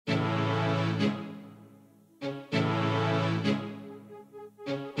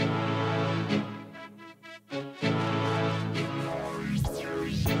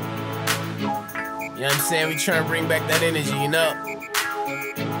know what I'm saying? We trying to bring back that energy, you know?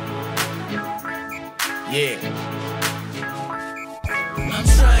 Yeah. I'm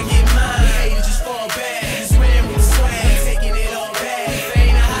trying to get mine, haters just fall back. Just ran with the swag, taking it all back. If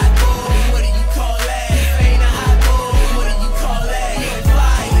ain't a hot boy, what do you call that? If ain't a hot boy, what do you call that? We on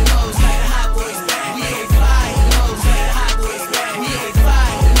fire, the hoes like the hot boys back. We on fire, the hoes like the hot boys back. We on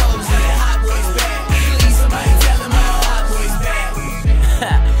fire, the hoes like the hot boys back. Please somebody tell them how the hot boys back.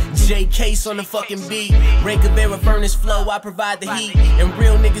 Case on the fucking beat. Ray Guevara furnace flow, I provide the heat. And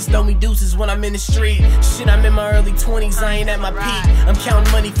real niggas throw me deuces when I'm in the street. Shit, I'm in my early 20s, I ain't at my peak. I'm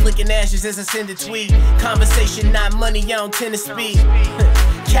counting money, flicking ashes as I send a tweet. Conversation, not money, I don't tend to speak.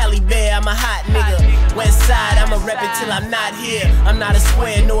 Cali Bear, I'm a hot nigga. West side, I'ma rep it till I'm not here. I'm not a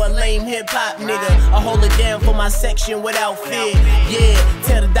square nor a lame hip-hop nigga. I hold it down for my section without fear. Yeah,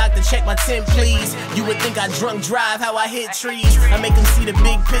 tell the doctor check my temp please. You would think I drunk drive how I hit trees. I make them see the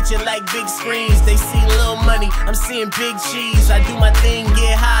big picture like big screens. They see little money, I'm seeing big cheese. I do my thing,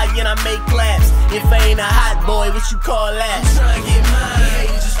 get high, and I make claps. If I ain't a hot boy, what you call that? I'm trying to get mine,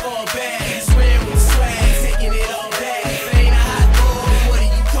 haters just fall back. Just ran with the swag, taking it all back. If ain't a hot boy, what do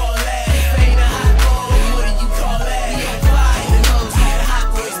you call that? If ain't a hot boy, what do you call that? We on fire, the hoes like the hot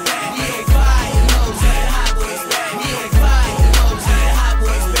boys back. We on fire, the hoes like the hot boys back. We on fire, the hoes like the hot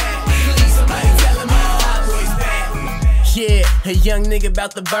boys back. Please somebody tell them how the hot boys back. Yeah, a young nigga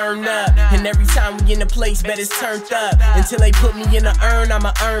about to burn up. And every time we in the place, bet it's turned up. Until they put me in the urn,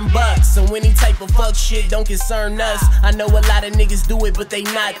 I'ma earn bucks. So any type of fuck shit don't concern us. I know a lot of niggas do it, but they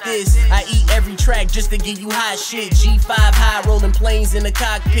not this. I eat every track just to give you hot shit. G5 high, rolling planes in the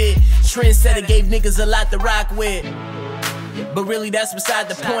cockpit. Trendsetter gave niggas a lot to rock with. But really that's beside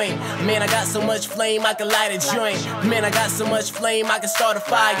the point. Man, I got so much flame I can light a joint. Man, I got so much flame I can start a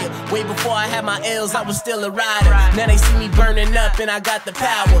fire. Way before I had my L's, I was still a rider. Now they see me burning up and I got the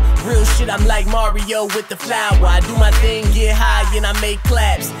power. Real shit, I'm like Mario with the flower. I do my thing, get high, and I make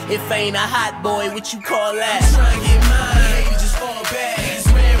claps. If I ain't a hot boy, what you call that? I'm trying to get mine, haters just fall back. Just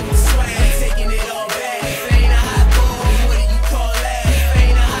ran with the swag, taking it all back. If ain't a hot boy, what do you call that? If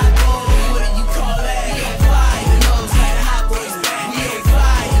ain't a hot boy, what do you call that? We on fire, the hoes like the hot boys back. We on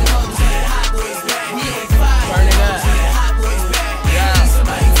fire, the hoes like the hot boys back. We on fire, burning up, the hot boys back. Yeah,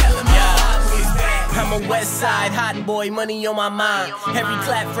 somebody tell them how the hot boys back. I'm a west side hot boy, money on my mind. Every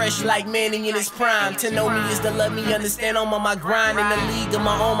clap fresh like Manning in his prime. To know me is to love me, understand I'm on my grind. In the league of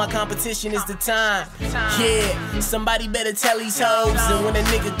my own, my competition is the time. Yeah, somebody better tell these hoes. And when a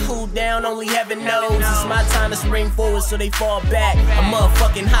nigga cool down, only heaven knows. It's my time to spring forward so they fall back. A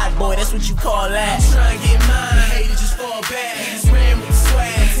motherfucking hot boy, that's what you call that. I'm trying to get mine, haters just fall back. Just ran with